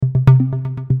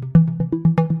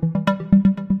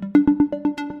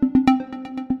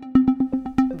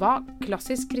Hva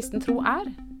klassisk kristen tro er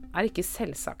ikke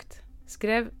selvsagt,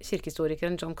 skrev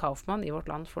kirkehistorikeren John Kaufmann i Vårt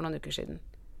Land for noen uker siden.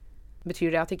 Betyr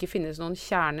det at det ikke finnes noen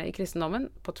kjerne i kristendommen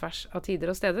på tvers av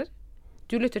tider og steder?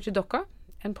 Du lytter til Dokka,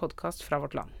 en podcast fra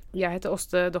Vårt Land. Jeg heter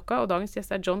Åste Dokka, og dagens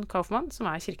gjest er John Kaufmann, som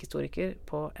er kirkehistoriker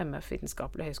på MF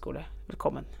Vitenskapelig Høgskole.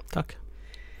 Velkommen. Takk.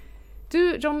 Du,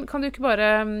 John, kan du ikke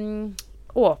bare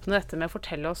åpne dette med å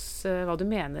fortelle oss hva du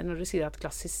mener når du sier at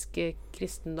klassisk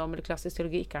kristendom eller klassisk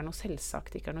teologi ikke er noe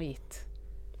selvsagt, ikke er noe gitt?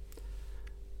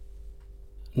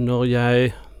 Når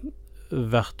jeg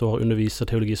hvert år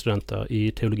underviser teologistudenter i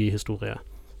teologihistorie,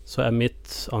 så er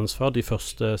mitt ansvar de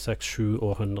første 6-7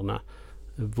 århundrene.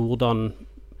 Hvordan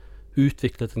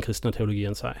utviklet den kristne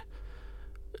teologien seg?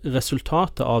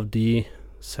 Resultatet av de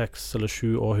 6 eller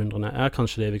 7 århundrene er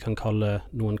kanskje det vi kan kalle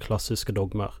noen klassiske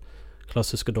dogmer.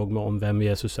 Klassiske dogmer om hvem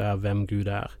Jesus er, hvem Gud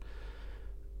er.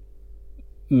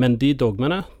 Men de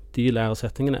dogmene, de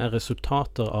læresetningene, er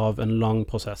resultater av en lang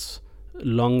prosess.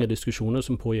 Lange diskusjoner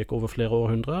som pågikk over flere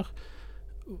århundrer,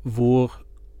 hvor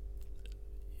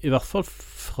i hvert fall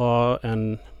fra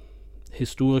en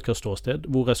historikers ståsted,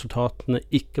 hvor resultatene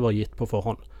ikke var gitt på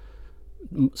forhånd.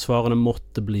 Svarene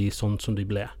måtte bli sånn som de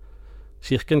ble.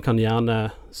 Kirken kan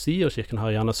gjerne si, og kirken har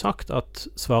gjerne sagt, at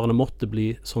svarene måtte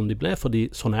bli sånn de ble, fordi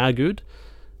sånn er Gud.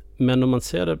 Men når man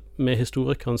ser det med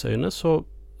historikerens øyne,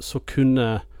 så kunne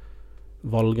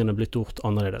valgene blitt gjort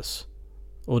annerledes.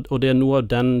 Og det er noe av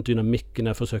den dynamikken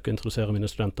jeg forsøker å introdusere mine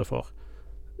studenter for.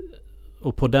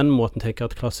 Og på den måten tenker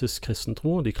jeg at klassisk kristen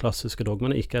tro, de klassiske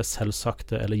dogmene, ikke er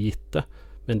selvsagte eller gitte,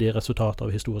 men de er resultater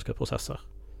av historiske prosesser.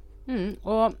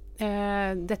 Og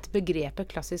dette begrepet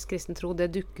klassisk kristen tro,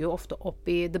 det dukker jo ofte opp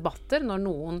i debatter når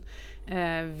noen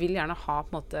vil gjerne ha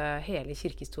på en måte hele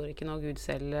kirkehistorikken og Gud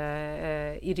selv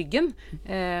i ryggen.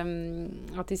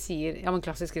 At de sier, ja, men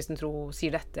klassisk kristen tro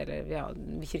sier dette, eller ja,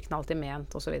 kirken har alltid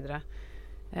ment, og så videre.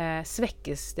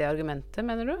 Svekkes det argumentet,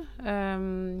 mener du?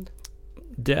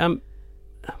 Det er,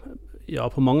 ja,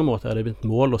 på mange måter er det et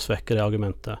mål å svekke det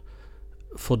argumentet.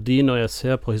 Fordi når jeg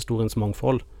ser på historiens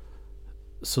mangfold,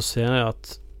 så ser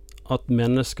jeg at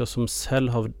mennesker som selv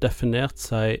har definert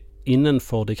seg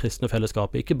innenfor det kristne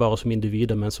fellesskapet, ikke bare som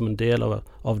individer, men som en del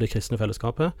av det kristne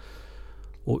fellesskapet,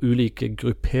 og ulike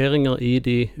grupperinger i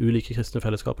de ulike kristne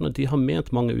fellesskapene, de har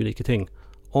ment mange ulike ting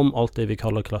om alt det vi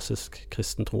kaller klassisk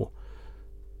kristen tro.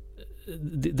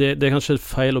 Det er kanskje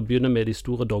feil å begynne med de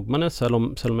store dogmene, selv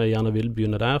om jeg gjerne vil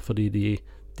begynne der, fordi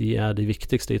de er de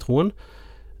viktigste i troen.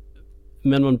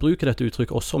 Men man bruker dette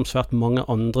uttrykket også om svært mange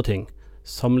andre ting.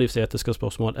 Samlivsetiske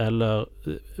spørsmål, eller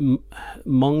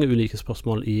mange ulike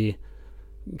spørsmål i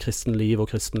kristen liv og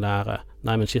kristen lære.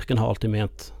 Nei, men kirken har alltid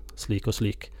ment slik og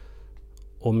slik.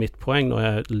 Og mitt poeng når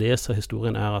jeg leser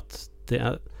historien er at det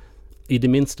er i det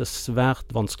minste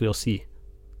svært vanskelig å si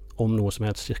om noe som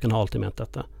helst. Kirken har alltid ment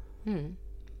dette.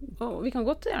 Og vi kan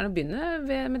godt gjerne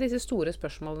begynne med disse store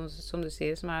spørsmålene, som du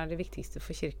sier, som er det viktigste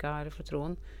for kirka eller for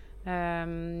troen.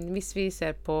 Hvis vi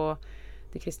ser på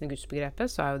det kristne gudsbegrepet,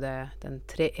 så er jo det den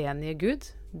treenige Gud.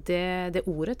 Det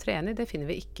ordet treenig, det finner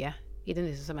vi ikke i Det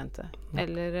nye testamentet.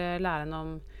 Eller læren om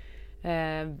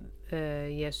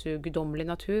Jesu guddommelige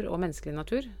natur og menneskelig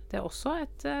natur. Det er også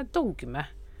et dogme.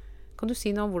 Kan du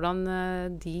si noe om hvordan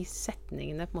de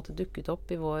setningene på en måte dukket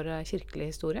opp i vår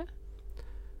kirkelige historie?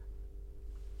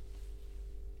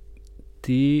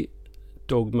 De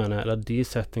dogmene, eller de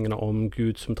setningene om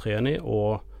Gud som treenig,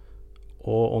 og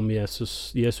om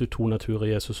Jesu to naturer,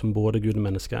 Jesus som både Gud og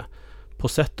menneske, på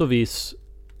sett og vis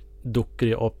dukker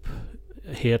de opp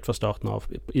helt fra starten av,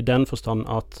 i den forstand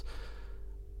at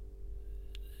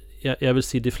jeg vil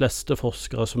si de fleste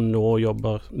forskere som nå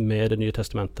jobber med Det nye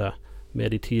testamentet, med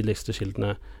de tidligste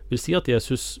kildene, vil si at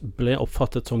Jesus ble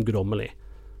oppfattet som guddommelig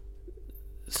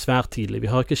svært tidlig. Vi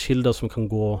har ikke kilder som kan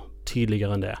gå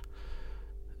tidligere enn det.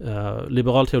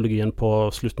 Liberalteologien på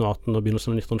slutten av 1800- og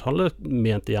begynnelsen av 1900-tallet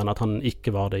mente gjerne at han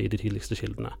ikke var det i de tidligste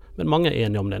kildene. Men mange er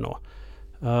enige om det nå.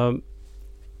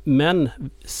 Men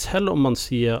selv om man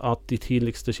sier at de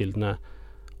tidligste kildene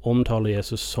omtaler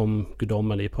Jesus som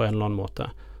guddommelig på en eller annen måte,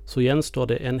 så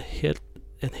gjenstår det en helt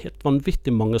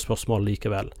vanvittig mange spørsmål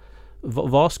likevel.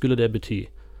 Hva skulle det bety?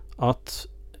 At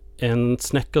en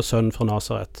snekkersønn fra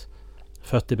Nazaret,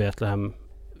 født i Betlehem,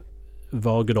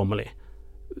 var guddommelig?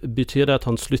 Betyr det at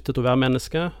han sluttet å være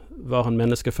menneske? Var han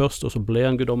menneske først, og så ble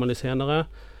han guddommelig senere?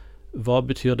 Hva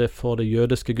betyr det for det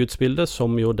jødiske gudsbildet,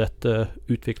 som jo dette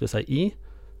utvikler seg i,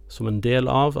 som en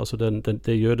del av, altså den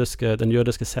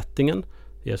jødiske settingen?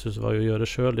 Jesus var jo jøde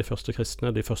selv, de første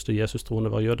kristne, de første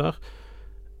Jesus-troende var jøder.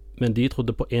 Men de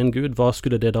trodde på en Gud. Hva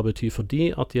skulle det da bety for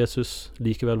de at Jesus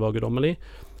likevel var guddommelig?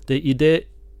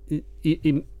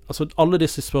 altså alle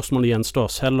disse spørsmålene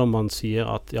gjenstår, selv om man sier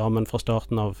at ja, men fra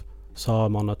starten av sa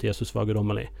man at Jesus var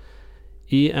guddommelig.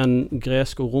 I en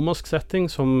gresk og romersk setting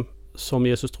som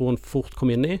Jesus-troen fort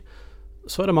kom inn i,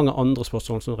 så det mange andre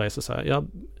spørsmål som reiser seg. Ja,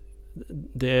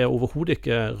 det overhodet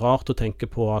ikke rart å tenke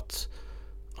på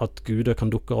at guder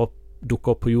kan dukke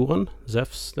opp på jorden.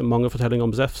 Zeus, det mange fortellinger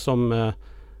om Zeus som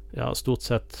stort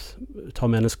sett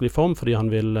tar menneskelig form, fordi han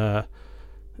vil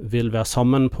være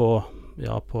sammen på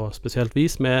spesielt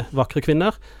vis med vakre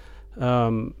kvinner.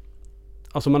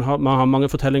 Altså man har mange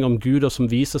fortellinger om guder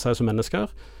som viser seg som mennesker.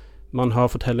 Man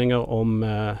har fortellinger om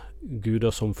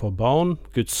guder som får barn.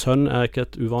 Guds sønn ikke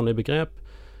et uvanlig begrep.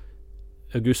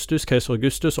 Keiser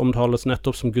Augustus omtales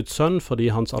nettopp som Guds sønn fordi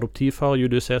hans adoptivfar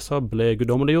Julius Caesar ble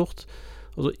guddommeliggjort.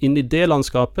 Altså inn i det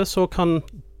landskapet så kan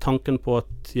tanken på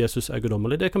at Jesus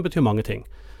guddommelig, det kan bety mange ting.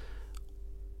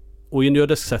 Og i en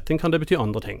jødisk setting kan det bety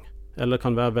andre ting. Eller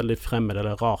kan være veldig fremmed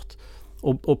eller rart.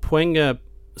 Og poenget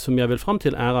som jeg vil frem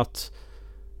til at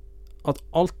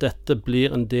alt dette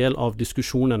blir en del av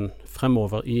diskusjonen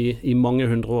fremover i mange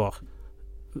hundre år.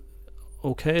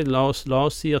 Ok, la oss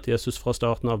si at Jesus fra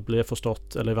starten av ble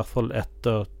forstått, eller i hvert fall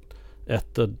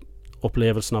etter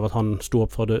opplevelsen av at han sto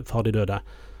opp fra de døde.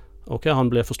 Ok, han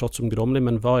ble forstått som guddommelig,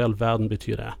 men hva i all verden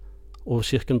betyr det? Og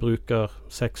kirken bruker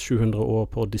 600-700 år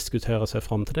på å diskutere seg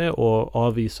frem til det, og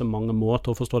avvise mange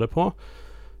måter å forstå det på.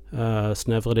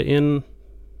 Snevre det inn,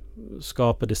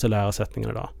 skape disse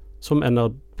læresetningene da, som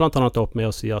ender blant annet opp med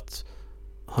å si at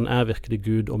han virkelig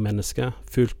Gud og menneske,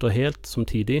 fullt og helt,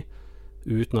 samtidig,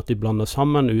 uten at de blander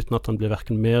sammen, uten at han blir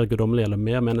hverken mer guddommelig eller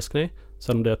mer menneskelig,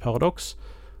 selv om det et paradoks.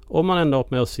 Og man ender opp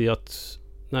med å si at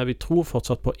nei, vi tror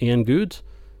fortsatt på én Gud,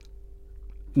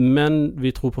 men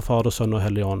vi tror på Fader, Sønn og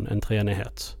Hellig Ånd, en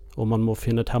treenighet. Og man må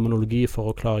finne terminologi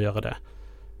for å klargjøre det.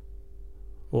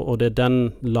 Og det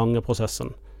den lange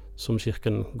prosessen som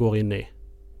kirken går inn i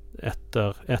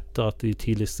etter at de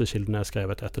tidligste kildene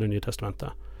skrevet etter Det nye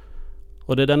testamentet.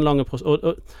 Og det den lange prosessen...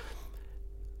 Og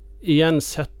igjen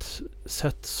sett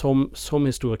som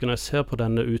historiker, når jeg ser på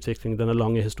denne utviklingen, denne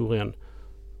lange historien,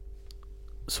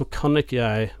 så kan ikke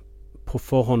jeg på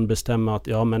forhånd bestemme at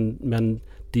ja, men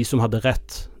de som hadde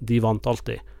rett, de vant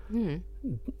alltid.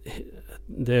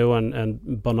 Det jo en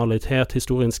banalitet.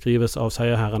 Historien skrives av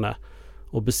seierherrene,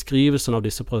 og beskrivelsen av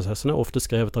disse prosessene ofte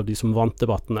skrevet av de som vant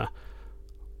debattene.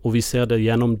 Og vi ser det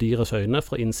gjennom deres øyne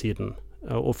fra innsiden.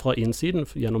 Og fra innsiden,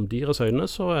 gjennom deres øyne,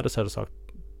 så det selvsagt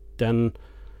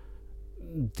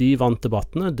de vant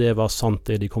debattene, det var sant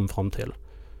det de kom frem til.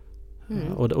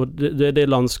 Og det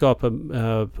landskapet,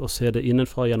 å se det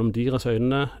innenfra gjennom deres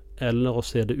øyne, eller å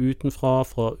se det utenfra,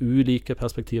 fra ulike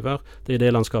perspektiver, det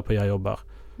det landskapet jeg jobber.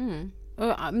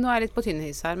 Og nå jeg litt på tynn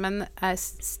is her, men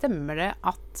stemmer det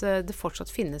at det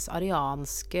fortsatt finnes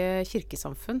arianske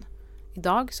kirkesamfunn i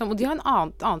dag? Og de har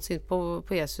en annet syn på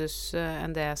Jesus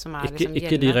enn det som liksom gjeldende?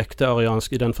 Ikke direkte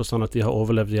ariansk i den forstand at de har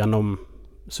overlevd gjennom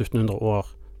 1700 år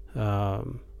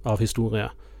av historie.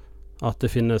 At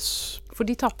det finnes... For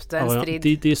de tappte en strid?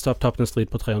 De tappte en strid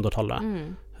på 300-tallet.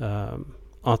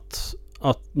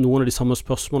 At noen av de samme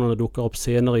spørsmålene dukker opp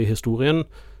senere i historien,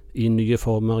 i nye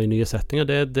former, i nye settinger,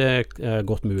 det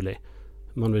godt mulig.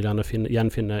 Man vil gjerne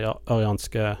gjenfinne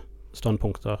arianske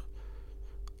standpunkter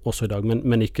også i dag,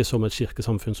 men ikke som et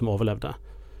kirkesamfunn som overlevde.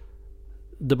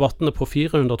 Debattene på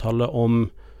 400-tallet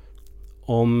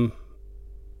om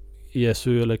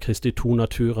Jesu eller Kristi to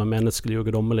naturer, menneskelig og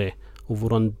guddommelig, og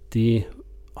hvordan de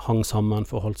hang sammen,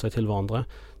 forholdt seg til hverandre.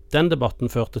 Den debatten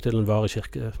førte til en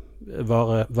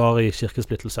varig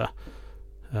kirkesplittelse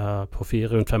på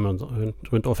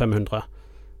rundt år 500.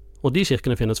 Og de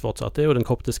kirkene finnes fortsatt. Det jo den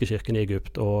koptiske kirken i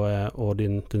Egypt, og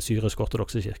den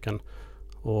syrisk-ortodokse kirken,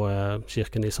 og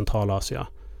kirken i Sentral-Asia.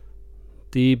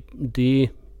 De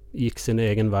gikk sin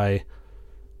egen vei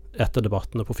etter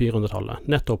debattene på 400-tallet,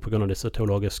 nettopp på grunn av disse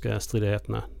teologiske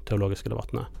stridighetene, teologiske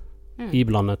debattene,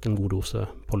 iblandet en god dose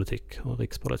politikk og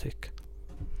rikspolitikk.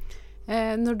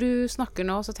 Når du snakker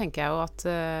nå, så tenker jeg jo at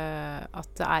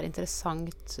det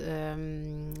interessant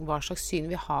hva slags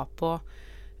syn vi har på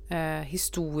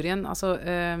historien. Altså,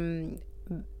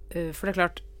 for det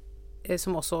klart,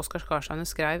 som også Oskar Skarstein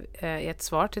skrev i et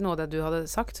svar til noe av det du hadde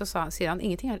sagt, så sier han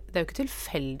ingenting det jo ikke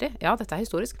tilfeldig. Ja, dette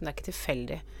historisk, men det ikke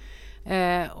tilfeldig.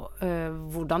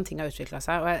 Hvordan ting har utviklet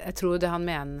seg, og jeg tror det han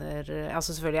mener,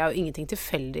 altså selvfølgelig jo ingenting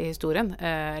tilfeldig i historien,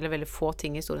 eller veldig få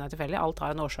ting i historien tilfeldig, alt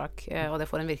har en årsak, og det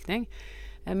får en virkning,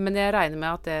 men jeg regner med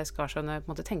at det Skarstein på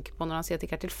en måte tenker på når han sier at det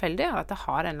ikke tilfeldig, at det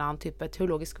har en eller annen type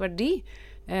teologisk verdi,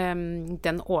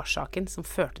 den årsaken som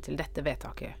førte til dette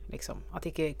vedtaket, liksom. At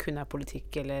det ikke kun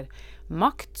politikk eller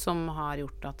makt som har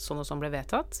gjort at sånn og sånn ble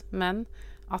vedtatt, men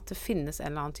at det finnes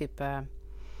en eller annen type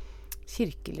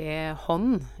kirkelig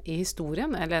hånd i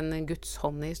historien, eller en Guds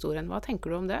hånd i historien. Hva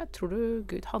tenker du om det? Tror du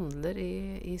Gud handler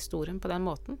i historien på den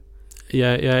måten?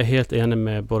 Jeg er helt enig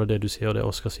med både det du sier og det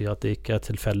Oskar sier, at det ikke er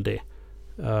tilfeldig.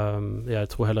 Jeg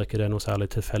tror heller ikke det er noe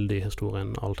særlig tilfeldig i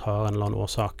historien. Alt har en eller annen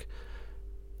årsak.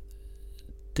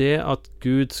 Det at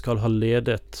Gud skal ha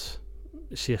ledet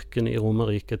kirken i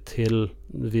Romerriket til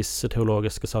visse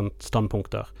teologiske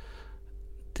standpunkter,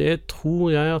 det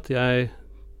tror jeg at jeg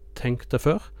tenkte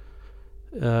før.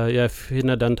 Jeg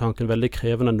finner den tanken veldig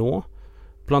krevende nå,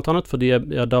 blant annet fordi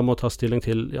jeg da må ta stilling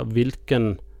til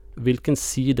hvilken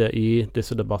side i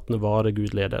disse debattene var det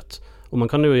Gud ledet. Og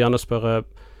man kan jo gjerne spørre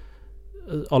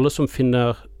alle som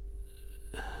finner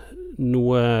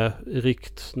noe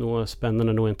rikt, noe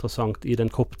spennende, noe interessant i den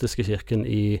koptiske kirken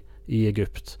i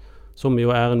Egypt, som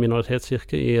jo er en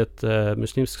minoritetskirke i et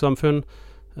muslimsk samfunn,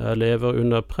 lever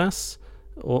under press,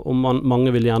 og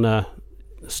mange vil gjerne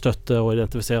støtte og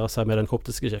identifisere seg med den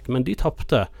koptiske kirken. Men de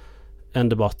tappte en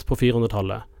debatt på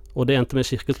 400-tallet, og det endte med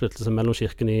kirkesplittelse mellom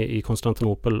kirken i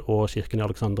Konstantinopel og kirken i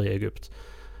Alexandria i Egypt.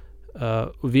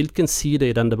 Hvilken side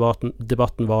i den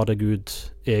debatten var det Gud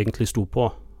egentlig sto på,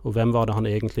 og hvem var det han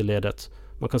egentlig ledet?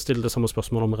 Man kan stille det samme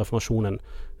spørsmål om reformasjonen.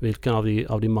 Hvilken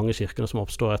av de mange kirkene som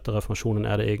oppstår etter reformasjonen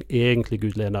er det egentlig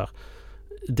Gud leder?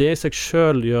 Det i seg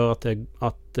selv gjør at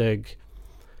jeg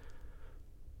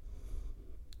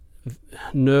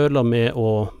nøler med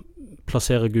å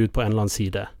plassere Gud på en eller annen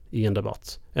side i en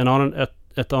debatt.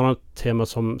 Et annet tema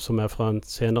som er fra en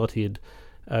senere tid,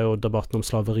 er jo debatten om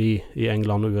slaveri i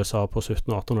England og USA på 1700-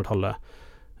 og 1800-tallet,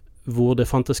 hvor det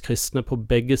fantes kristne på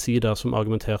begge sider som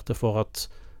argumenterte for at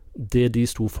det de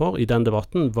sto for i den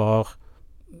debatten var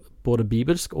både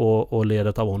bibelsk og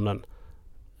ledet av ånden.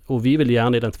 Og vi vil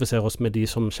gjerne identifisere oss med de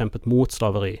som kjempet mot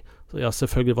slaveri. Så ja,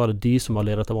 selvfølgelig var det de som var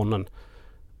ledet av ånden.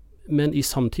 Men i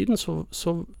samtiden så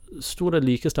sto det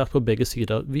like sterkt på begge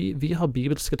sider. Vi har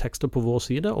bibelske tekster på vår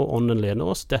side, og ånden leder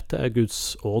oss. Dette er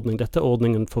Guds ordning. Dette er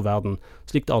ordningen for verden,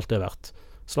 slik det alltid har vært.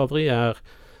 Slaveri er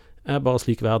bare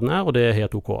slik verden er, og det er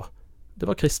helt ok. Det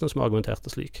var kristne som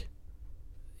argumenterte slik.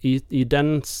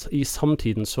 I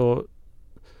samtiden så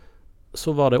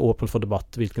var det åpent for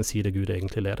debatt hvilken side Gud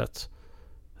egentlig ledet.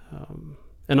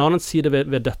 En annen side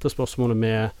ved dette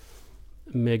spørsmålet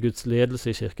med Guds ledelse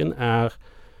i kirken er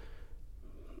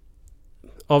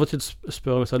av og til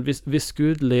spør jeg meg selv, hvis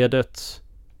Gud ledet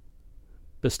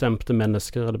bestemte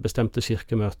mennesker eller bestemte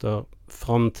kirkemøter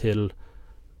fram til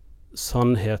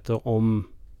sannheter om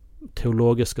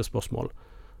teologiske spørsmål,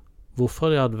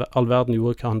 hvorfor i all verden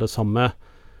gjorde ikke han det samme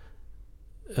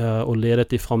og ledet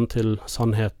de fram til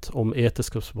sannhet om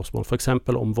etiske spørsmål, for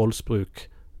eksempel om voldsbruk,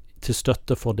 til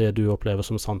støtte for det du opplever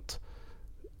som sant?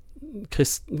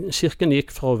 Kirken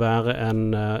gikk fra å være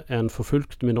en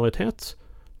forfulgt minoritet,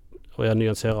 og jeg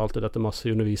nyanserer alltid dette masse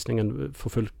i undervisningen,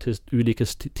 forfulgt til ulike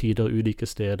tider, ulike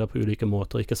steder, på ulike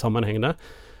måter, ikke sammenhengende,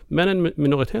 men en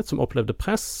minoritet som opplevde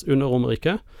press under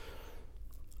Romerriket,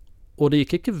 og det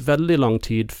gikk ikke veldig lang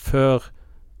tid før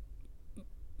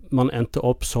man endte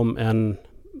opp som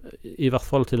i hvert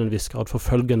fall til en viss grad,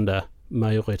 forfølgende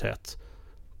majoritet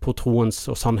på troens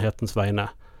og sannhetens vegne.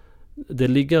 Det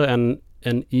ligger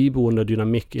en iboende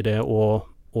dynamikk i det å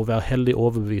være hellig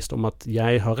overbevist om at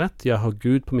jeg har rett, jeg har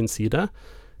Gud på min side,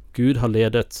 Gud har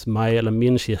ledet meg eller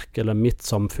min kirke eller mitt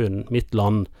samfunn, mitt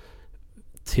land,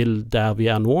 til der vi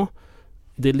er nå.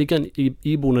 Det ligger en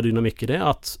iboende dynamikk i det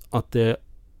at det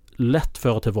lett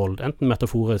fører til vold, enten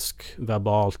metaforisk,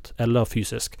 verbalt eller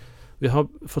fysisk. Vi har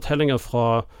fortellinger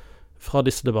fra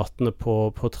disse debattene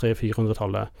på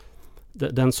 300-400-tallet.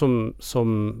 Den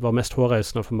som var mest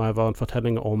hårreisende for meg, var en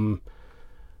fortelling om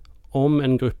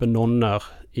en gruppe nonner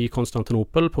i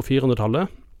Konstantinopel på 400-tallet,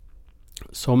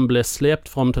 som ble slept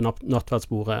fram til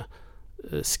nattverdsbordet,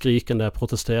 skrikende,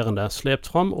 protesterende, slept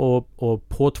fram og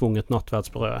påtvunget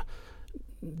nattverdsbrødet.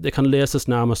 Det kan leses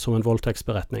nærmest som en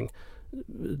voldtektsberetning.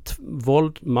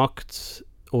 Vold, makt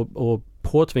og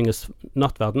påtvinges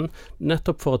nattverden,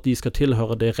 nettopp for at de skal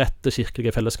tilhøre det rette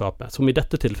kirkelige fellesskapet, som i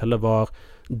dette tilfellet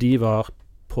de var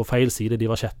på feil side, de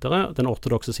var kjettere, den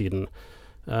ortodokse siden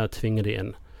tvinger de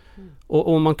inn.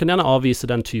 Og man kan gjerne avvise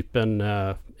den typen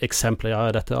eksempler,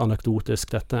 ja, dette er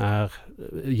anekdotisk,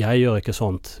 jeg gjør ikke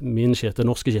sånt, min kirke,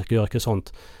 den norske kirke gjør ikke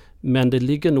sånt, men det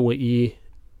ligger noe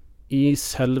i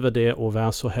selve det å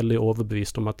være så hellig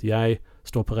overbevist om at jeg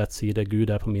står på rett side,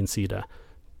 Gud er på min side.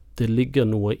 Det ligger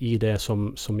noe i det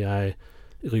som jeg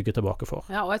rygge tilbake for.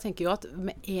 Ja, og jeg tenker jo at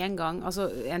med en gang, altså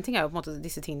en ting er jo på en måte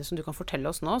disse tingene som du kan fortelle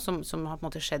oss nå, som har på en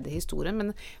måte skjedd i historien,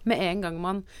 men med en gang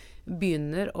man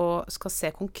begynner å skal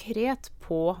se konkret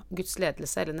på Guds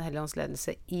ledelse, eller Den hellige ånds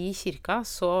ledelse i kirka,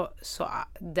 så er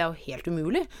det jo helt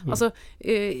umulig. Altså,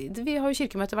 vi har jo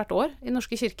kirkemøte hvert år i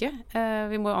Norske kirke.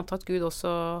 Vi må jo anta at Gud også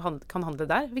kan handle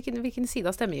der. Hvilken side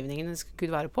av stemmegivningen skal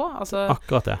Gud være på? Altså,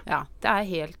 Akkurat det. Ja, det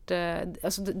er helt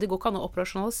altså det går ikke an å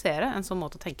operasjonalisere en sånn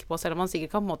måte å tenke på, selv om man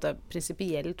sikkert kan på en måte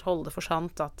prinsipielt holde det for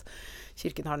sant at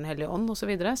kirken har Den hellige ånd og så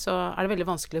videre, så er det veldig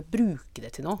vanskelig å bruke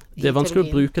det til noe. Det er vanskelig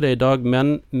å bruke det i dag,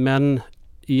 men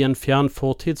i en fjern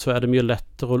fortid så er det mye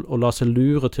lettere å la seg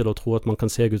lure til å tro at man kan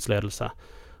se Guds ledelse.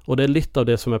 Og det er litt av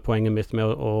det som er poenget mitt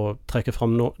med å trekke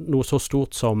fram noe så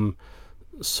stort som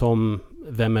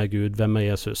hvem er Gud, hvem er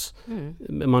Jesus.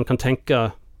 Man kan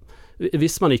tenke,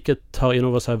 hvis man ikke tar inn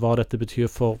over seg hva dette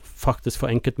betyr faktisk for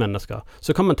enkeltmennesker,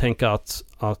 så kan man tenke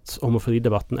at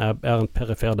homofilidebatten er en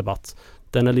perifer debatt.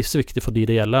 Den er livsviktig for de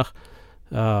det gjelder.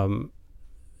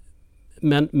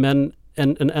 Men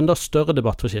en enda større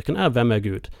debatt for kirken er hvem er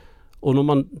Gud? Og når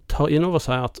man tar inn over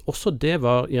seg at også det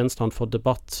var gjenstand for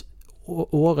debatt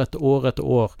år etter år etter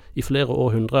år, i flere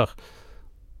århundrer,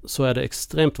 så er det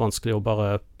ekstremt vanskelig å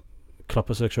bare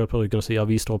klappe seg selv på ryggen og si ja,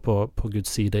 vi står på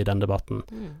Guds side i den debatten.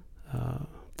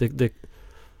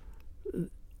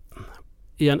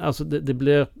 Igjen, altså det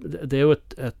er jo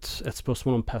et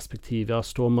spørsmål om perspektiv. Ja,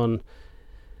 står man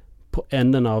på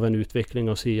enden av en utvikling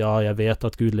og sier ja, jeg vet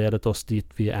at Gud ledet oss dit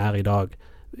vi er i dag.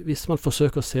 Hvis man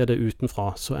forsøker å se det utenfra,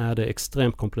 så er det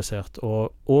ekstremt komplisert.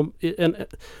 Og en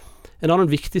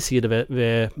annen viktig side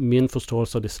ved min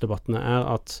forståelse av disse debattene er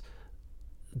at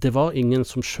det var ingen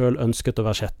som selv ønsket å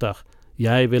være kjetter.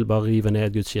 Jeg vil bare rive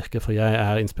ned Guds kirke, for jeg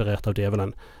er inspirert av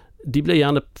djevelen. De ble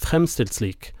gjerne fremstilt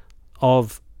slik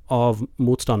av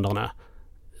motstanderne.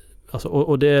 Altså,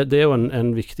 og det er jo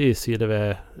en viktig side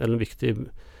eller en viktig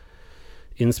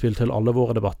innspill til alle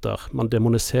våre debatter. Man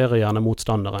demoniserer gjerne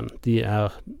motstanderen. De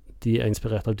er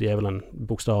inspirert av djevelen,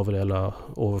 bokstavelig eller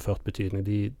overført betydning.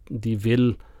 De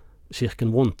vil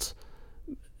kirken vondt.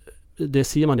 Det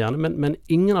sier man gjerne, men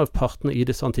ingen av partene i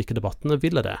disse antikke debattene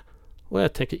ville det. Og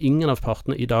jeg tenker ingen av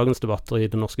partene i dagens debatter i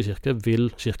Den norske kirke vil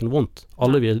kirken vondt.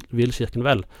 Alle vil kirken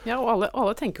vel. Ja, og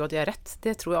alle tenker jo at de har rett.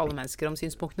 Det tror jo alle mennesker om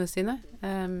synspunktene sine.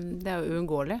 Det er jo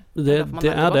uunngåelig. Det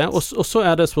er det. Og så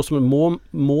er det spørsmålet,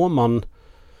 må man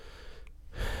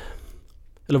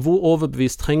eller hvor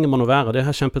overbevist trenger man å være? Det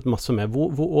har jeg kjempet masse med.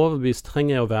 Hvor overbevist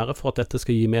trenger jeg å være for at dette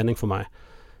skal gi mening for meg?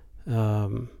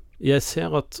 Jeg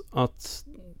ser at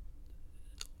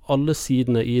alle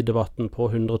sidene i debatten på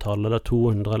 100-tallet, eller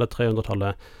 200- eller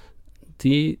 300-tallet,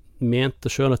 de mente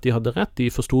selv at de hadde rett. De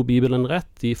forsto Bibelen rett.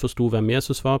 De forsto hvem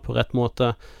Jesus var på rett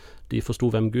måte. De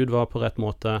forsto hvem Gud var på rett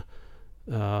måte.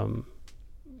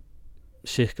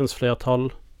 Kirkens flertall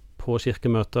på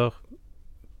kirkemøter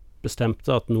bestemte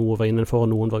at noe var innenfor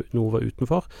og noe var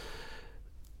utenfor.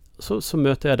 Så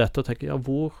møter jeg dette og tenker, ja,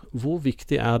 hvor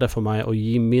viktig er det for meg å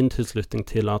gi min tilslutning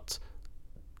til at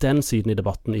den siden i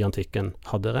debatten i antikken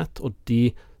hadde rett, og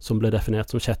de som ble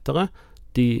definert som kjettere,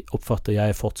 de oppfatter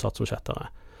jeg fortsatt som kjettere.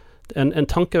 En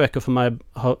tankevekker for meg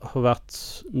har vært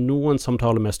noen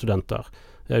samtaler med studenter.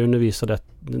 Jeg underviser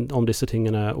om disse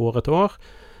tingene år etter år,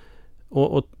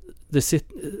 og det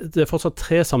er fortsatt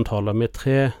 3 samtaler med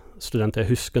 3 studenter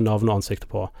jeg husker navn og ansikter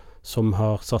på, som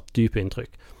har satt dype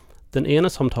inntrykk. Den ene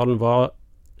samtalen var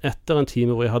etter en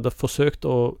time hvor jeg hadde forsøkt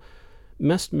å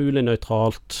mest mulig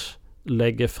nøytralt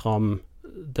legge fram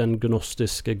den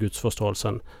gnostiske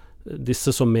gudsforståelsen.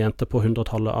 Disse som mente på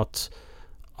 100-tallet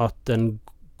at den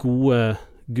gode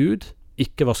Gud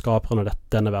ikke var skaperen av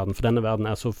denne verden, for denne verden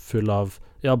er så full av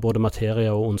både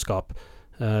materie og ondskap.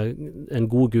 En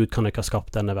god Gud kan ikke ha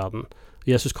skapt denne verden.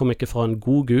 Jesus kom ikke fra en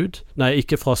god Gud,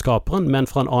 ikke fra skaperen, men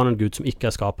fra en annen Gud som ikke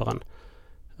er skaperen.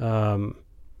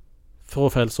 For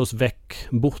å frelse oss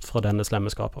bort fra denne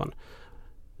slemme skaperen.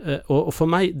 Og for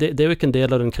meg, det er jo ikke en del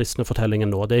av den kristne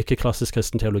fortellingen nå. Det er ikke klassisk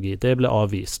kristen teologi. Det ble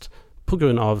avvist på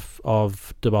grunn av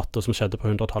debatter som skjedde på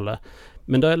 100-tallet.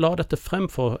 Men da jeg la dette frem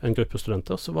for en gruppe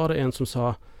studenter, så var det en som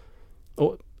sa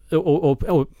og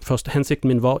først,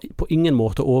 hensikten min var på ingen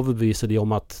måte å overbevise de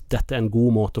om at dette er en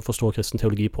god måte å forstå kristen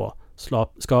teologi på.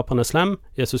 Skaperen er slem,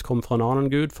 Jesus kom fra en annen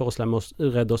Gud for å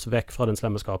redde oss vekk fra den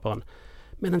slemme skaperen.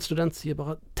 Men en student sier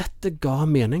bare, dette ga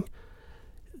mening.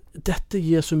 Dette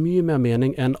gir så mye mer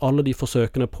mening enn alle de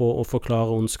forsøkene på å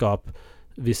forklare ondskap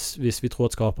hvis vi tror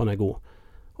at skaperen er god.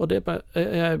 Og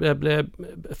jeg ble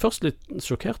først litt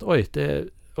sjokkert. Oi, det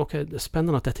er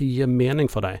spennende at dette gir mening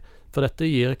for deg, for dette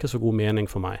gir ikke så god mening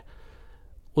for meg.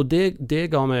 Og det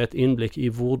ga meg et innblikk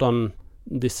i hvordan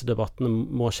disse debattene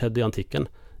må ha skjedd i antikken.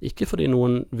 Ikke fordi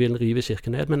noen vil rive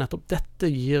kirken ned, men nettopp dette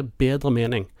gir bedre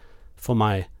mening for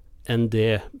meg enn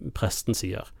det presten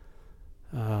sier.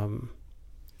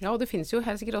 Ja, og det finnes jo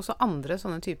helt sikkert også andre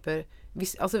sånne typer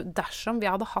dersom vi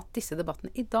hadde hatt disse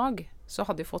debattene i dag, så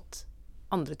hadde vi fått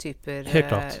andre typer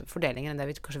fordelinger enn det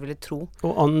vi kanskje ville tro.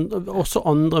 Og også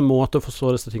andre måter å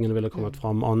forstå disse tingene ville kommet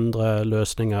fram, andre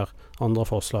løsninger, andre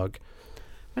forslag.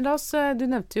 Men du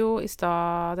nevnte jo i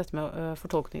stad dette med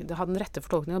fortolkning, det hadde den rette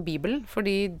fortolkningen av Bibelen,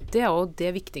 fordi det er jo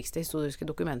det viktigste historiske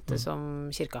dokumentet som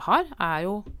kirka har, er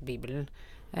jo Bibelen.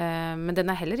 Men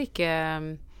den er heller ikke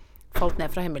falt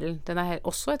ned fra himmelen. Den er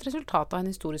også et resultat av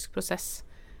en historisk prosess.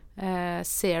 Er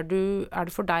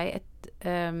det for deg et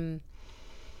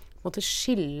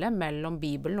skille mellom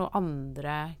Bibelen og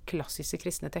andre klassiske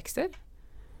kristne tekster?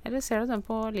 Eller ser du den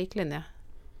på lik linje?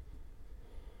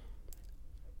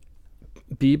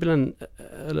 Bibelen,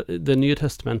 Det nye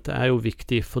testamentet, er jo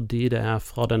viktig fordi det er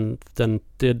fra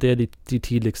det er de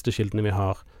tidligste kildene vi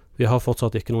har. Vi har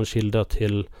fortsatt ikke noen kilder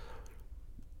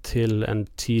til en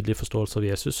tidlig forståelse av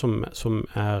Jesus som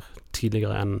er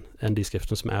tidligere enn de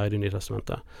skriftene som er i Det nye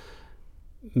testamentet.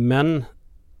 Men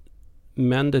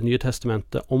Det nye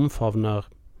testamentet omfavner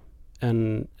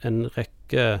en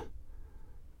rekke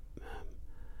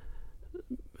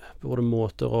både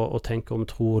måter å tenke om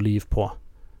tro og liv på.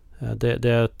 Det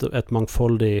er et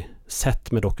mangfoldig sett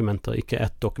med dokumenter, ikke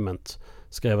ett dokument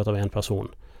skrevet av en person.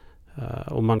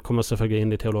 Og man kommer selvfølgelig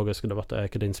inn i teologiske debatter. Er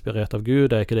ikke det inspirert av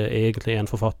Gud? Er ikke det egentlig en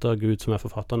forfatter, Gud som er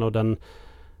forfatteren? Og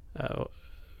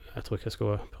jeg tror ikke jeg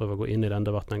skal prøve å gå inn i den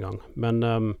debatten en gang.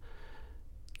 Men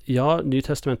ja,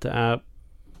 Nytestamentet er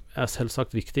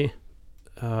selvsagt viktig.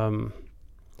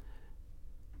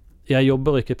 Jeg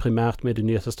jobber ikke primært med Det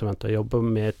nye testamentet, jeg jobber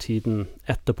med tiden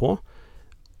etterpå.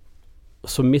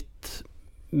 Så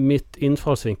mitt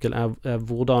innfallsvinkel er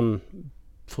hvordan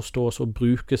forstås og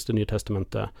brukes Det nye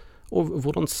testamentet, og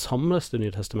hvordan samles Det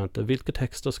nye testamentet, hvilke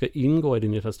tekster skal inngå i Det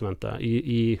nye testamentet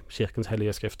i kirkens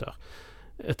hellige skrifter.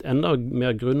 Et enda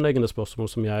mer grunnleggende spørsmål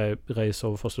som jeg reiser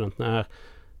overfor studentene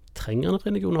trenger en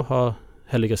religion å ha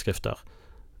hellige skrifter?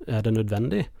 Er det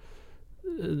nødvendig?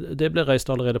 Det ble reist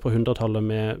allerede på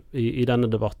 100-tallet i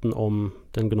denne debatten om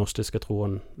den gnostiske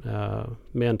troen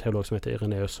med en teolog som heter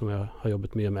Irenaeus, som jeg har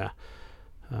jobbet mye med,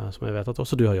 som jeg vet at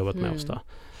også du har jobbet med, Åsta.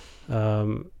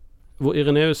 Hvor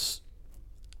Irenaeus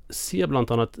sier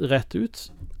blant annet rett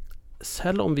ut,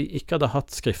 selv om vi ikke hadde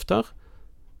hatt skrifter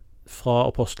fra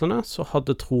apostlene, så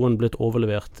hadde troen blitt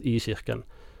overlevert i kirken.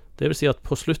 Det vil si at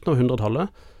på slutten av 100-tallet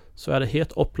så er det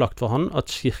helt opplagt for han at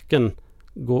kirken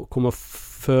kommer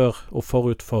før og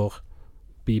forut for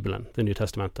Bibelen, Det nye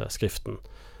testamentet, skriften.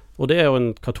 Og det er jo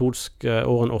en katolsk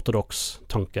og en ortodoks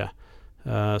tanke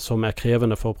som er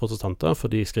krevende for protestanter,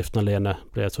 fordi skriften alene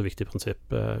ble et så viktig prinsipp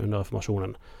under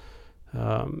reformasjonen.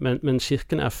 Men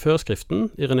kirken er før skriften.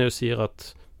 Irenaeus sier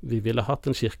at vi ville hatt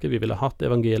en kirke, vi ville hatt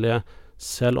evangeliet,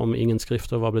 selv om ingen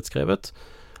skrifter var blitt skrevet.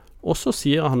 Og så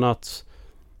sier han at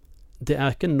det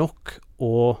er ikke nok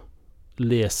å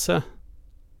lese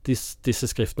disse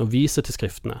skriftene og vise til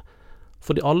skriftene.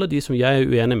 Fordi alle de som jeg er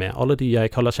uenig med, alle de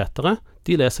jeg kaller kjettere,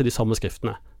 de leser de samme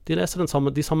skriftene. De leser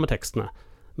de samme tekstene,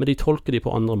 men de tolker de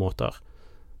på andre måter.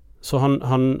 Så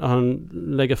han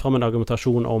legger fram en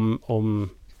argumentasjon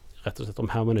om rett og slett om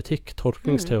hermeneutikk,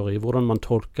 tolkningsteori, hvordan man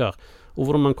tolker, og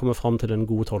hvordan man kommer fram til en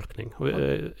god tolkning. Og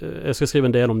jeg skal skrive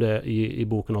en del om det i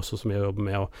boken også, som jeg jobber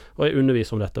med, og jeg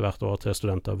underviser om dette hvert år til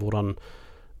studenter, hvordan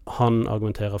han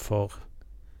argumenterer for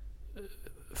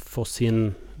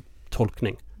sin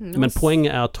tolkning. Men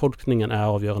poenget er at tolkningen er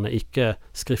avgjørende, ikke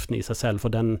skriften i seg selv, for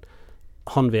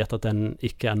han vet at den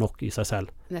ikke er nok i seg selv.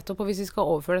 Nettopp, og hvis vi skal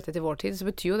overføre dette til vår tid, så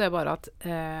betyr jo det bare at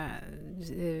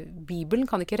Bibelen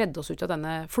kan ikke redde oss ut av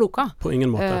denne floka. På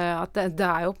ingen måte. At det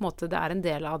er jo på en måte, det er en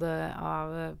del av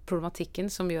problematikken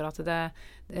som gjør at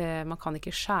man kan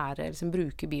ikke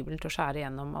bruke Bibelen til å skjære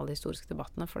gjennom alle de historiske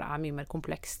debattene, for det er mye mer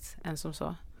komplekst enn som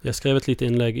så. Jeg skrev et lite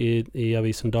innlegg i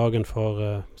avisen Dagen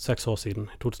for 6 år siden,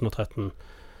 i 2013,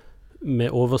 med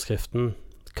overskriften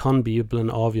 «Kan Bibelen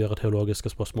avgjøre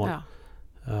teologiske spørsmål?» Ja.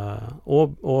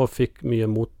 Og fikk mye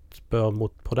motbør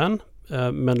på den,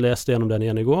 men leste gjennom den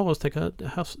igjen i går, og så tenker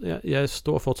jeg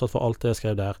står fortsatt for alt det jeg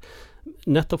skrev der.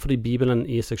 Nettopp fordi Bibelen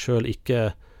i seg selv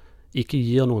ikke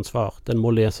gir noen svar. Den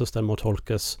må leses, den må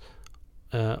tolkes,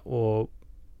 og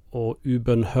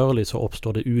ubønnhørlig så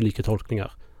oppstår det ulike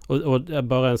tolkninger. Og det er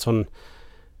bare en sånn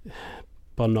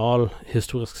banal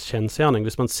historisk kjensgjerning.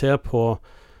 Hvis man ser på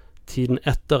tiden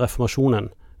etter reformasjonen,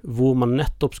 hvor man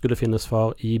nettopp skulle finne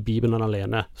svar i Bibelen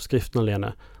alene, skriften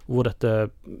alene, hvor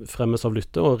dette fremmes av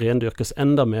Luther og rendyrkes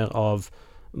enda mer av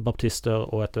baptister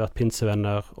og etter hvert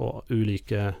pinsevenner og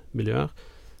ulike miljøer.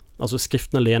 altså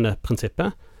skriften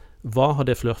alene-prinsippet, hva har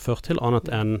det ført til annet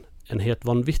enn en helt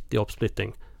vanvittig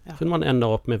oppsplitting? Ja. For man ender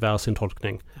opp med hver sin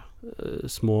tolkning.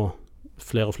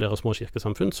 Flere og flere små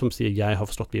kirkesamfunn som sier 'jeg har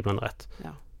forstått Bibelen rett'.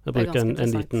 Ja. Jeg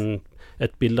bruker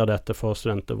et bilde av dette for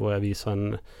studenter, hvor jeg viser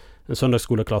en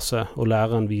søndagsskoleklasse, og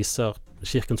læreren viser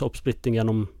kirkens oppsplitting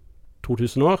gjennom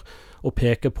 2000 år, og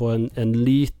peker på en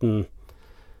liten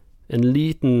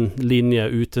linje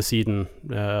ut til siden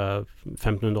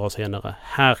 1500 år senere.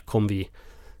 Her kom vi.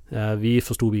 Vi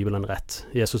forsto Bibelen rett.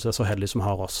 Jesus er så heldig som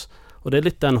har oss. Og det er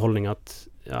litt den holdningen at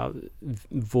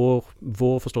vår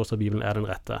forståelse av Bibelen er den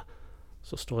rette.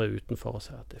 Så står jeg utenfor og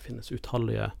ser at det finnes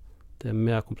utallige. Det er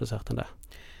mer komplisert enn det.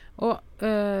 Og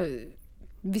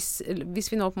hvis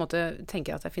vi nå på en måte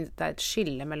tenker at det er et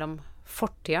skille mellom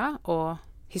fortida og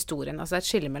historien, altså det er et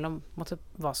skille mellom på en måte,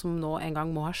 hva som nå en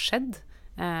gang må ha skjedd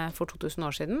for 2000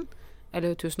 år siden, eller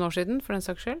 1000 år siden for den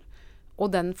saks skyld,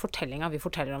 og den fortellinga vi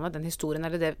forteller om det, den historien,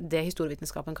 eller det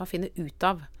historievitenskapen kan finne ut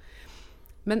av.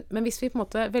 Men hvis vi på en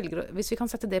måte hvis vi kan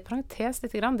sette det i parentes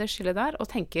litt grann, det skillet der, og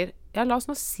tenker, ja, la oss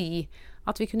nå si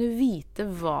at vi kunne vite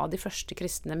hva de første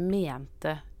kristne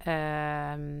mente,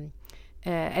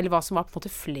 eller hva som var på en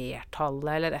måte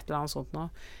flertallet, eller et eller annet sånt nå,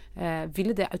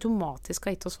 ville det automatisk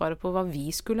ha gitt oss svaret på hva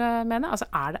vi skulle mene? Altså,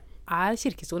 er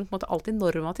kirkehistorien på en måte alltid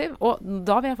normativ? Og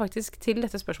da vil jeg faktisk til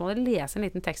dette spørsmålet lese en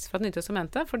liten tekst fra Det nye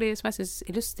testamentet, fordi som jeg synes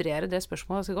illustrerer det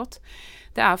spørsmålet ganske godt.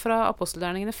 Det er fra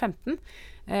Apostelgjerningene 15,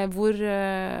 hvor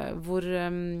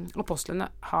apostlene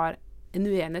har en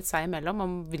uenighet seg imellom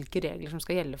om hvilke regler som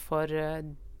skal gjelde for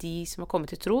de som har kommet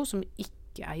til tro, som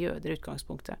ikke er jøder i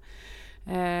utgangspunktet.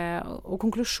 Og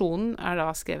konklusjonen er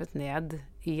da skrevet ned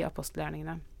i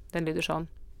apostelgjerningene. Den lyder sånn: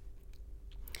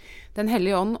 Den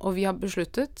hellige ånd og vi har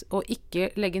besluttet å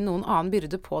ikke legge noen annen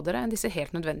byrde på dere enn disse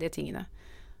helt nødvendige tingene.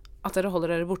 At dere holder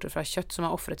dere borte fra kjøtt som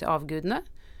er offret til avgudene,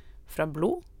 fra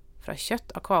blod, fra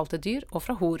kjøtt av kvalte dyr og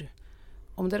fra hor.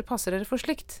 Om dere passer dere for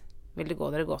slikt, vil det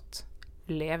gå dere godt.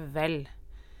 Lev vel.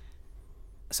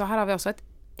 Så her har vi altså et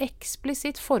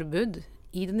eksplisitt forbud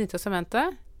i Det nye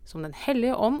testamentet, som Den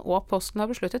hellige ånd og apostelen har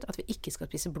besluttet, at vi ikke skal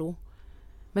spise blod.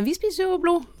 Men vi spiser jo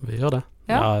blod. Vi gjør det.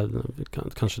 Ja,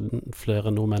 kanskje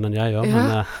flere nordmenn enn jeg gjør, ja.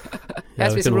 Men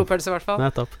jeg spiser blodpølse i hvert fall.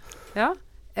 Nettopp. Ja.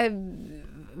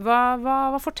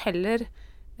 Hva forteller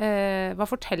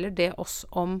det oss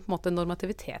om på en måte,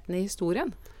 normativiteten i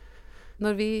historien?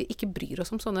 Når vi ikke bryr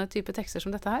oss om sånne type tekster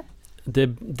som dette her?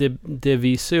 Det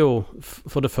viser jo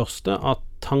for det første at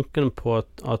tanken på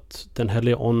at Den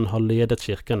hellige ånd har ledet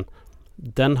kirken,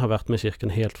 den har vært med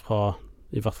kirken helt fra,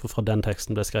 i hvert fall fra den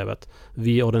teksten ble skrevet.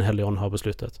 Vi og Den hellige ånd har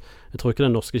besluttet. Jeg tror ikke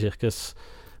Den norske kirkes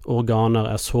organer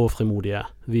er så frimodige.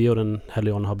 Vi og Den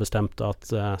hellige ånd har bestemt at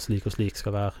slik og slik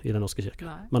skal være i Den norske kirke.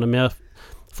 Nei. Man er mer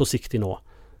forsiktig nå,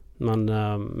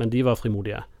 men de var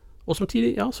frimodige. Og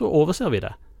samtidig, ja, så overser vi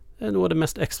det. Noe av det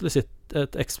mest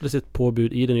et eksplisitt påbud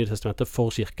i Det nye testamentet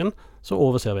for kirken, så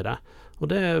overser vi det. Og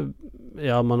det,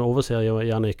 ja, man overser jo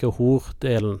gjerne ikke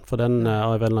hordelen, for den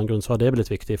av en eller annen grunn så har det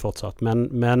blitt viktig fortsatt,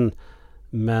 men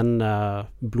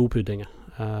blodpudding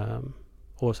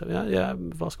overser, ja,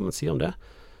 hva skal man si om det?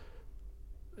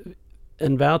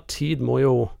 Enhver tid må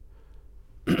jo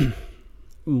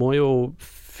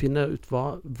finne ut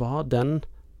hva den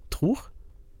tror,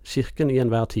 kirken i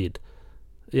enhver tid.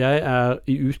 Jeg er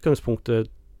i utgangspunktet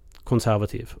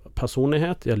konservativ.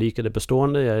 Personlighet, jeg liker det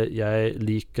bestående, jeg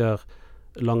liker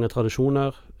lange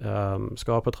tradisjoner,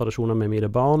 skaper tradisjoner med mine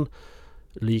barn,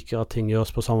 liker at ting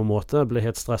gjøres på samme måte, blir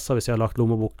helt stresset hvis jeg har lagt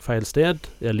lommebok feil sted.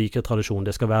 Jeg liker tradisjon,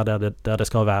 det skal være der det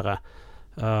skal være.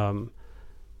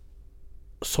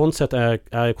 Sånn sett er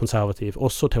jeg konservativ,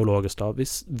 også teologisk da.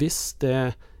 Hvis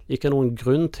det ikke er noen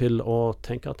grunn til å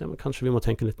tenke at ja, men kanskje vi må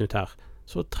tenke litt nytt her,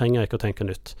 så trenger jeg ikke å tenke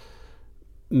nytt.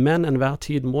 Men enhver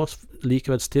tid må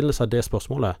likevel stille seg det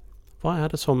spørsmålet. Hva er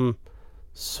det som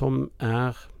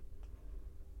er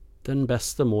den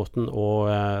beste måten å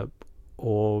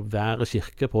være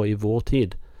kirke på i vår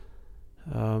tid?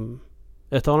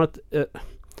 Et annet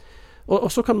og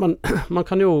så kan man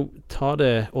kan jo ta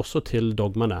det også til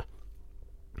dogmene.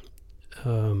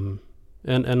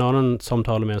 En annen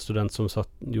samtale med en student som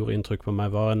gjorde inntrykk på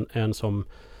meg, var en som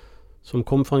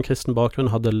kom fra en kristen bakgrunn,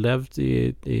 hadde levd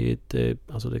i det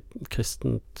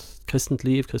kristent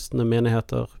liv, kristne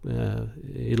menigheter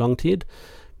i lang tid,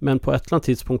 men på et eller annet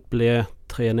tidspunkt ble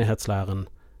treenighetslæren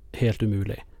helt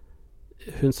umulig.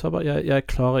 Hun sa bare, jeg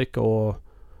klarer ikke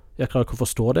å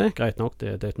forstå det, greit nok,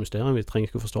 det er et mysterium, vi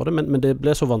trenger ikke å forstå det, men det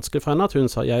ble så vanskelig for henne at hun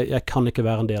sa, jeg kan ikke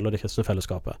være en del av det kristne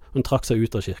fellesskapet. Hun trakk seg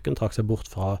ut av kirken, trakk seg bort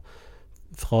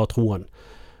fra troen.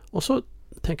 Og så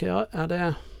tenker jeg,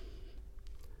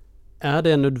 er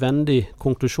det en nødvendig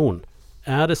konklusjon?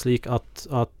 det slik at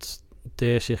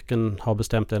det Kirken har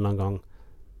bestemt en eller annen gang,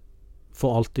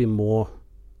 for alltid må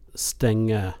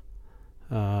stenge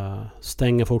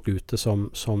folk ute som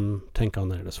tenker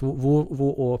annerledes? Hvor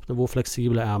åpne, hvor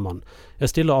fleksible er man? Jeg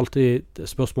stiller alltid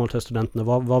spørsmål til studentene.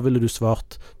 Hva ville du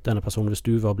svart denne personen hvis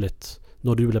du var blitt,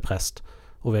 når du ble prest,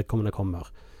 og vedkommende kommer?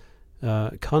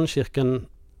 Kan Kirken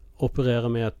operere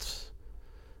med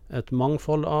et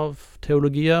mangfold av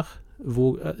teologier?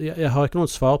 Jeg har ikke noen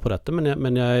svar på dette,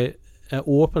 men jeg er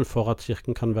åpen for at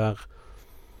Kirken kan være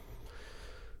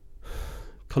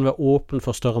åpen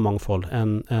for større mangfold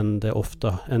enn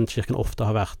Kirken ofte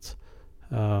har vært.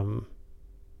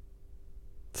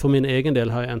 For min egen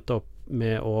del har jeg endt opp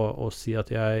med å si at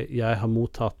jeg har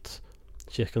mottatt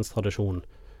Kirkens tradisjon.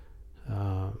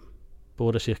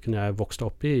 Både Kirken jeg vokste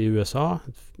opp i USA,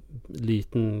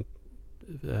 liten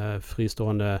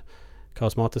fristående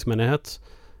karismatisk menighet,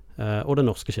 og Den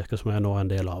norske kirke som jeg nå er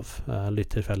en del av, litt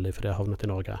tilfeldig fordi jeg havnet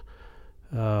i Norge.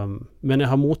 Men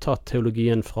jeg har mottatt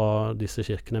teologien fra disse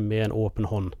kirkene med en åpen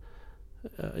hånd.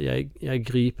 Jeg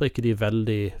griper ikke de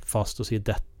veldig fast og sier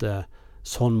dette,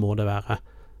 sånn må det være.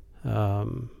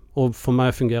 Og for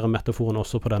meg fungerer metaforen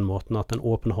også på den måten at en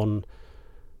åpen hånd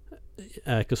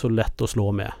er ikke så lett å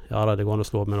slå med. Ja, det går an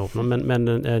å slå med en åpen hånd, men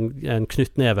en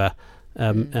knyttneve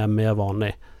er mer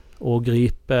vanlig. Å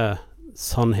gripe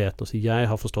sannheten og si 'jeg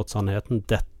har forstått sannheten',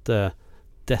 dette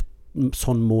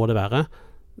sånn må det være.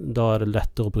 Da er det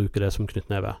lettere å bruke det som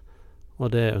knyttneve.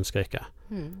 Og det ønsker jeg ikke.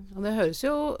 Og det høres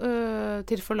jo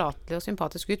tilforlatelig og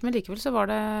sympatisk ut, men likevel så var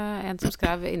det en som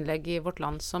skrev innlegg i Vårt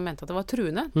Land som mente at det var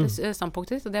truende, det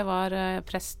standpunktet ditt, og det var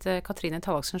prest Katrine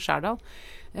Tallaksen Skjærdal.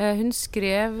 Hun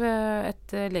skrev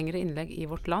et lengre innlegg i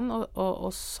Vårt Land,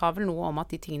 og sa vel noe om at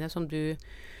de tingene som du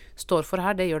står for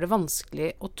her, det gjør det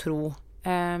vanskelig å tro.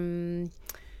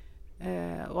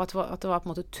 Og at det var på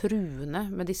en måte truende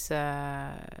med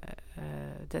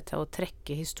dette å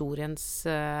trekke historiens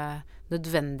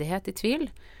nødvendighet i tvil.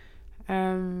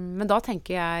 Men da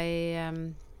tenker jeg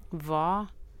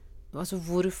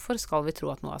hvorfor skal vi tro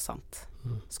at noe er sant?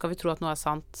 Skal vi tro at noe er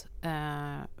sant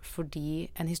fordi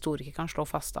en historiker kan slå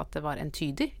fast at det var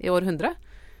entydig i århundre?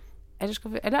 Eller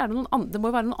er det det må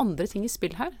jo være noen andre ting i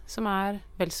spill her som er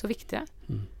vel så viktige?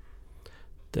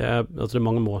 Det er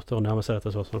mange måter å nærme seg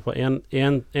dette spørsmålet på. En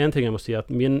ting jeg må si, at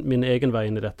min egen vei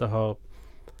inn i dette har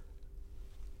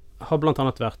blant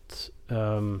annet vært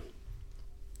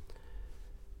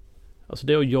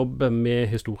det å jobbe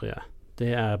med historie.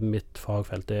 Det er mitt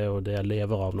fagfelt, det er det jeg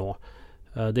lever av nå.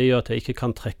 Det gjør at jeg ikke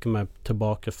kan trekke meg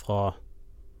tilbake fra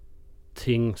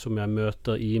ting som jeg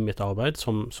møter i mitt arbeid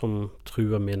som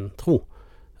truer min tro.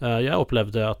 Jeg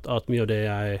opplevde at mye av det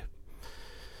jeg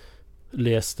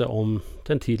leste om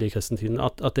den tidlige kristentiden,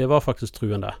 at det var faktisk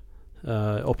truende.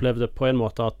 Jeg opplevde på en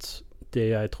måte at det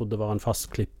jeg trodde var en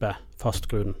fast klippe, fast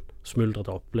grunn, smuldret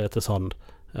opp, ble til sand.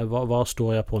 Hva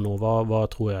står jeg på nå? Hva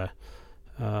tror jeg?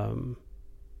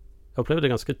 Jeg opplevde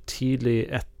det ganske tidlig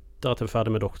etter at jeg var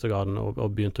ferdig med doktorgraden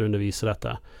og begynte å undervise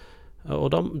dette. Og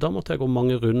da måtte jeg gå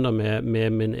mange runder med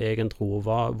min egen tro.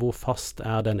 Hvor fast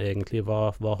er den egentlig?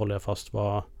 Hva holder jeg fast?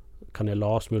 Hva kan jeg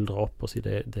la smuldre opp og si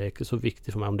det er ikke så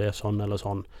viktig for meg om det er sånn eller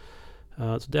sånn.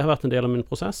 Så det har vært en del av min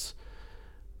prosess.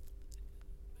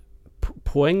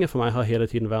 Poenget for meg har hele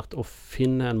tiden vært å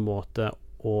finne en måte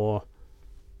å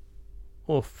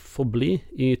forbli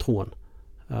i troen,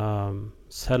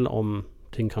 selv om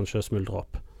ting kanskje smuldrer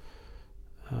opp.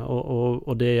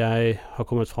 Og det jeg har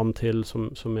kommet fram til,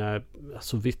 som jeg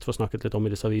så vidt får snakket litt om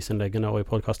i disse avisinnleggene og i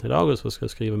podcasten i dag, og så skal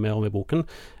jeg skrive mer om i boken,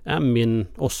 er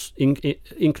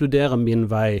inkludere min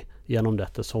vei gjennom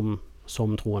dette som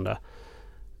troende.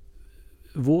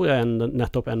 Hvor jeg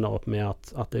nettopp ender opp med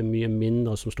at det er mye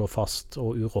mindre som står fast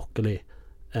og urokkelig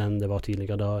enn det var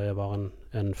tidligere, da jeg var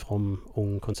en from,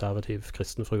 ung, konservativ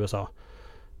kristen fra USA.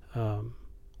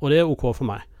 Og det er ok for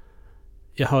meg.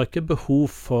 Jeg har ikke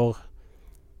behov for,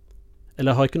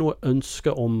 eller jeg har ikke noe ønske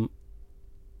om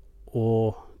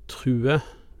å true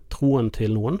troen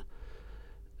til noen.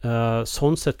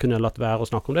 Sånn sett kunne jeg latt være å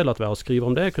snakke om det, latt være å skrive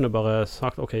om det. Jeg kunne bare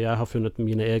sagt, ok, jeg har funnet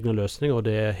mine egne løsninger, og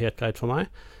det er helt greit for meg.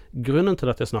 Grunnen til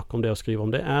at jeg snakker om det og skriver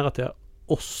om det, er at jeg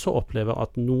også opplever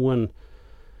at noen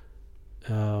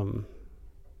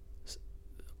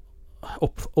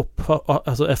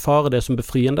erfarer det som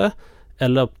befriende,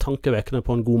 eller tankevekkende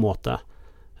på en god måte.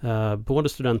 Både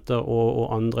studenter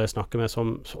og andre jeg snakker med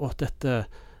som dette,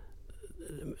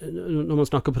 når man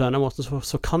snakker på denne måten,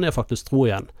 så kan jeg faktisk tro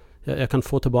igjen. Jeg kan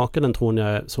få tilbake den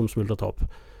troen som smuldret opp.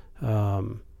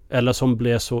 Eller som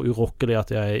ble så urokkelig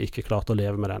at jeg ikke klarte å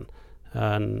leve med den.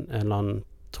 En eller annen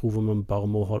tro hvor man bare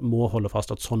må holde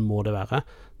fast at sånn må det være.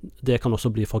 Det kan også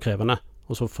bli for krevende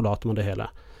og så forlater man det hele.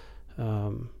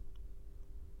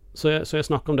 Så jeg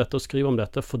snakker om dette og skriver om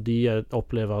dette fordi jeg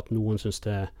opplever at noen synes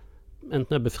det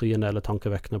enten er befriende eller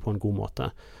tankevekkende på en god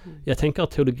måte. Jeg tenker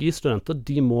at teologistudenter,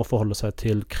 de må forholde seg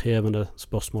til krevende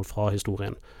spørsmål fra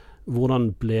historien.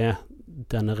 Hvordan ble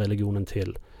denne religionen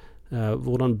til?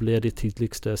 Hvordan ble de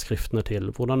tidligste skriftene til?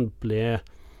 Hvordan ble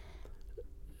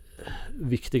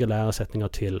viktige læresetninger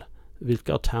til?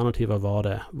 Hvilke alternativer var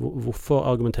det? Hvorfor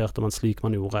argumenterte man slik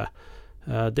man gjorde?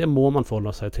 Det må man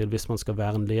forholde seg til hvis man skal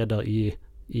være en leder i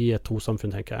et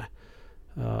trossamfunn, tenker jeg.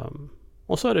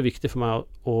 Og så er det viktig for meg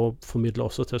å formidle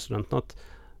også til studentene at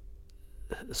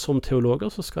som teologer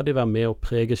så skal de være med og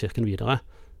prege kirken videre.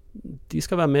 De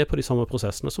skal være med på de samme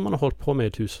prosessene som man har holdt på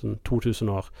med i 2000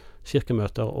 år.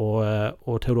 Kirkemøter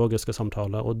og teologiske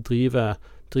samtaler, og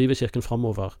drive kirken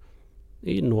fremover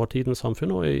i nåtidens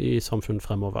samfunn og i samfunn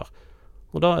fremover.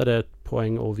 Og da er det et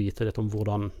poeng å vite litt om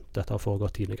hvordan dette har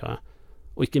foregått tidligere.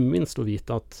 Og ikke minst å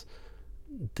vite at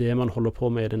det man holder på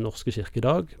med i Den norske kirke i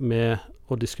dag, med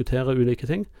å diskutere ulike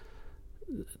ting,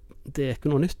 det er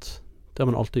ikke noe nytt. Det har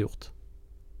man alltid gjort.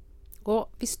 Og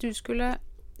hvis du skulle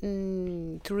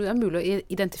tror du det er mulig å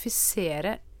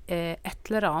identifisere et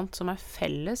eller annet som er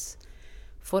felles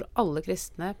for alle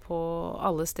kristne på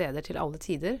alle steder til alle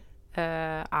tider?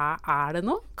 Er det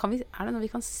noe? Er det noe vi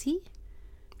kan si?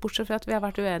 Bortsett fra at vi har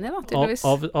vært uenige, da, tydeligvis.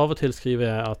 Av og til skriver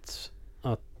jeg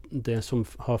at det som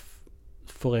har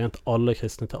forent alle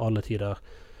kristne til alle tider,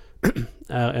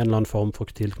 er en eller annen form for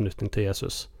tilknytning til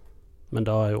Jesus. Men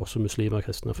da er jo også muslimer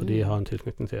kristne, for de har en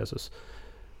tilknytning til Jesus.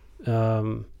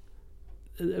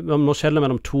 Man må skjelle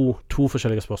mellom to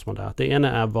forskjellige spørsmål der. Det ene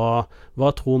er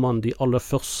hva tror man de aller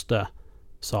første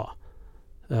sa?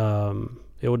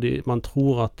 Man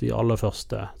tror at de aller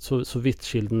første, så vidt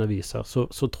kildene viser,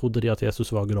 så trodde de at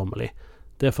Jesus var guddommelig.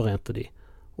 Det forente de.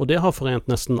 Og det har forent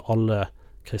nesten alle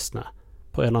kristne.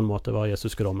 På en eller annen måte var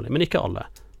Jesus guddommelig, men ikke alle.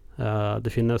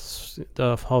 Det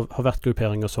har vært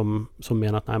grupperinger som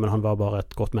mener at nei, men han var bare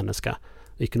et godt menneske,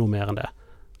 ikke noe mer enn det.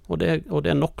 Og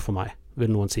det er nok for meg,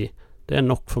 vil noen si. Det er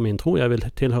nok for min tro. Jeg vil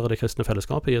tilhøre det kristne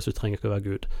fellesskapet. Jesus trenger ikke å være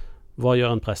Gud. Hva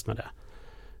gjør en prest med det?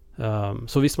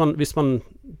 Så hvis man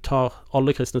tar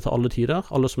alle kristne til alle tider,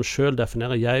 alle som selv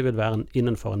definerer jeg vil være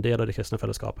innenfor en del av det kristne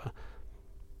fellesskapet.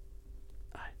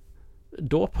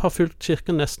 Dåp har fulgt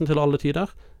kirken nesten til alle tider,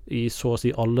 i så å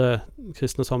si alle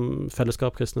kristne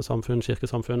fellesskap, kristne samfunn,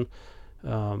 kirkesamfunn.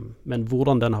 Men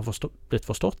hvordan den har blitt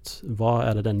forstått, hva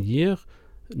er det den gir,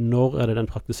 når er det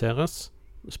den praktiseres,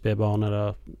 spedbarn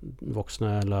eller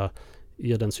voksne, eller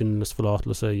gir den syndenes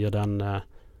forlatelse,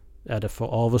 er det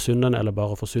for arvesynden, eller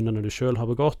bare for syndene du selv har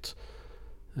begått?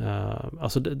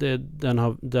 Den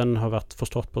har vært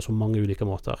forstått på så mange ulike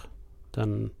måter.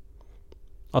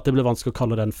 At det blir vanskelig å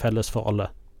kalle den felles for alle,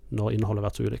 når innholdet har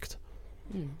vært så ulikt.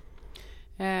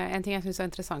 En ting jeg synes er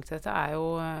interessant i dette er jo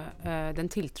den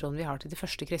tiltroen vi har til de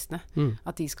første kristne.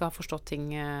 At de skal ha forstått ting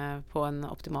på en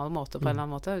optimal måte, på en eller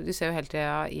annen måte. Du ser jo hele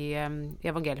tiden i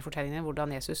evangeliefortellingene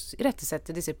hvordan Jesus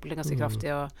rettesetter disiplene ganske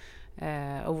kraftig,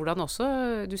 og hvordan også,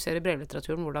 du ser i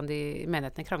brevlitteraturen, hvordan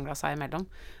menighetene kranglet seg imellom.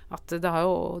 At det er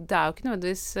jo ikke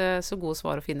nødvendigvis så gode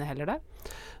svar å finne heller der.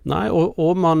 Nei,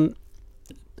 og man,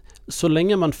 så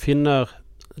lenge man finner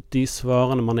de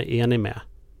svarene man er enig med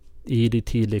i de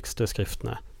tidligste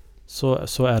skriftene,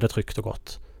 så er det trygt og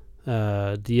godt.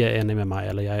 De er enige med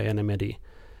meg, eller jeg er enig med de.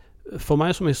 For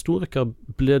meg som historiker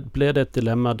ble det et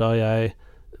dilemma da jeg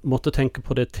måtte tenke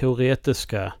på det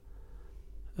teoretiske,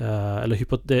 eller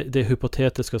det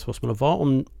hypotetiske spørsmålet. Hva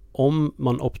om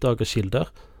man oppdager kilder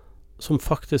som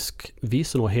faktisk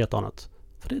viser noe helt annet?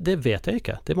 For det vet jeg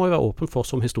ikke. Det må jeg være åpen for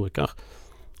som historiker.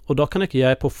 Og da kan ikke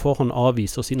jeg på forhånd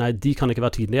avvise og si nei, de kan ikke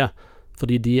være tidlige,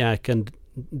 fordi de er ikke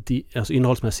altså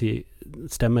innholdsmessig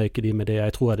stemmer ikke de med det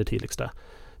jeg tror er det tidligste.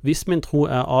 Hvis min tro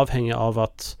er avhengig av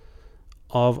at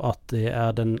det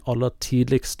er det aller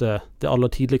tidligste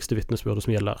vitnesbyrdet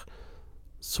som gjelder,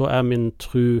 så er min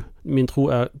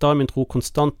tro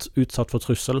konstant utsatt for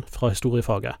trussel fra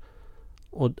historiefaget.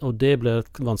 Og det blir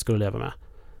vanskelig å leve med.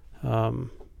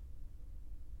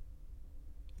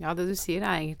 Ja, det du sier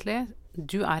er egentlig,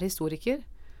 du er historiker,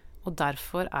 og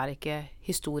derfor er ikke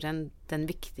historien det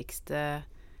viktigste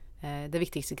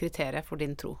kriteriet for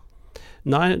din tro.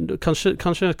 Nei, kanskje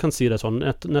jeg kan si det sånn,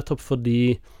 nettopp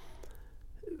fordi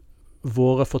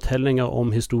våre fortellinger om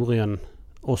historien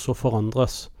også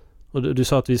forandres. Og du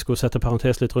sa at vi skulle sette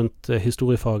parentes litt rundt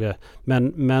historiefaget, men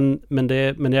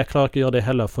jeg klarer ikke å gjøre det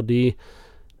heller, fordi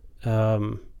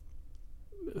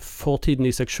fortiden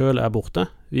i seg selv er borte.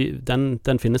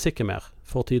 Den finnes ikke mer.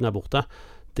 Fortiden er borte.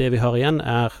 Det vi har igjen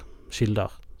er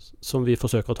kilder som vi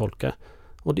forsøker å tolke.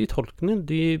 Og de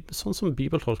tolkningene, sånn som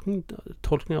bibeltolkning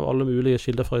av alle mulige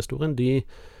kilder fra historien, de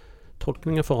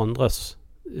tolkningene forandres.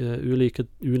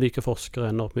 Ulike forskere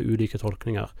ender opp med ulike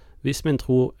tolkninger. Hvis min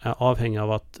tro er avhengig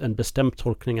av at en bestemt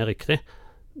tolkning er riktig,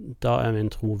 da er min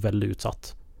tro veldig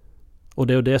utsatt. Og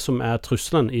det er jo det som er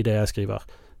trusselen i det jeg skriver.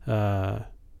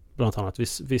 Blant annet,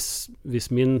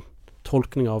 hvis min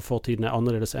tolkning av fortiden er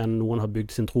annerledes enn noen har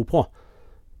bygd sin tro på,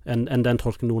 enn den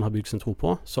tolkningen noen har bygd sin tro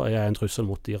på, så er jeg en trussel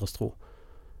mot deres tro.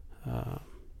 Jeg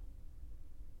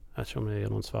vet ikke om jeg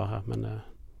gir noen svar her, men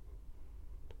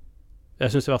jeg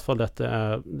synes i hvert fall det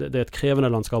er et krevende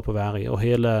landskap å være i, og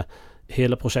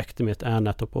hele prosjektet mitt er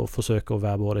nettopp å forsøke å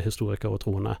være både historiker og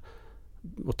troende,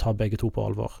 og ta begge to på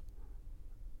alvor.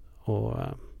 Og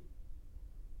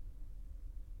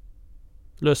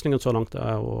løsningen så langt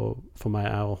for meg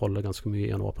er å holde ganske mye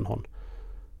i en åpen hånd.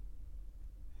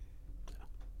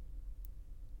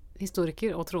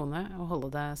 Historiker og troende, og holde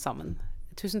det sammen.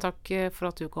 Tusen takk for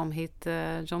at du kom hit,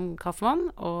 John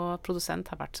Kaufmann, og produsent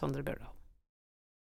har vært Sondre Bjørdal.